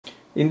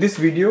In this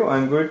video I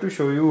am going to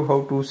show you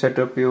how to set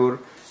up your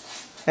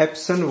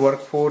Epson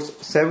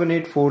WorkForce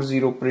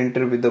 7840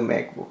 printer with the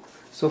Macbook.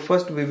 So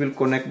first we will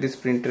connect this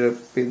printer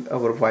with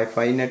our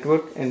Wi-Fi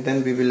network and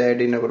then we will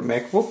add in our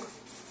Macbook.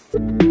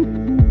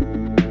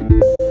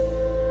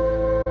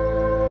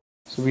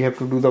 So we have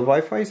to do the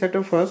Wi-Fi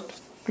setup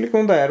first. Click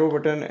on the arrow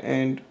button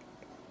and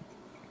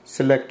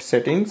select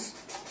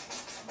settings,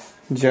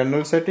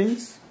 general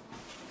settings,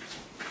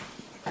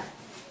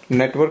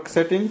 network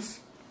settings,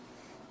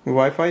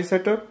 Wi-Fi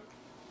setup.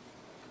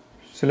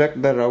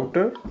 Select the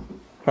router,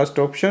 first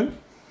option,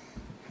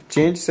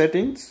 change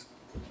settings,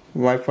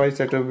 Wi-Fi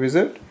setup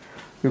wizard.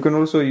 You can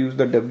also use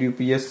the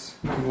WPS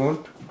if you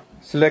want.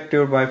 Select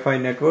your Wi-Fi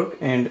network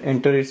and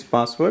enter its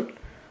password.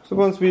 So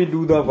once we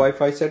do the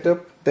Wi-Fi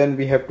setup, then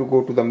we have to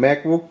go to the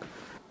MacBook.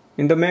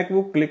 In the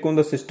MacBook, click on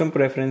the system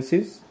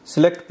preferences,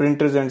 select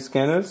printers and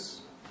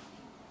scanners,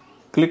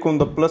 click on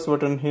the plus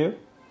button here.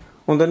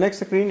 On the next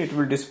screen it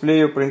will display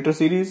your printer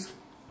series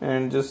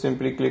and just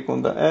simply click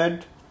on the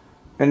add,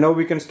 and now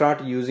we can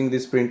start using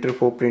this printer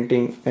for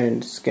printing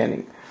and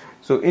scanning.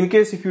 So in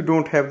case if you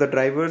don't have the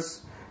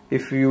drivers,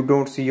 if you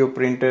don't see your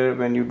printer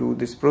when you do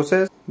this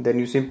process, then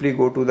you simply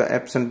go to the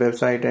Epson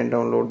website and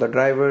download the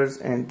drivers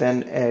and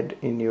then add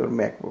in your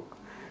MacBook.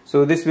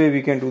 So this way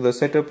we can do the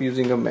setup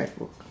using a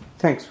MacBook.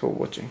 Thanks for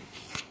watching.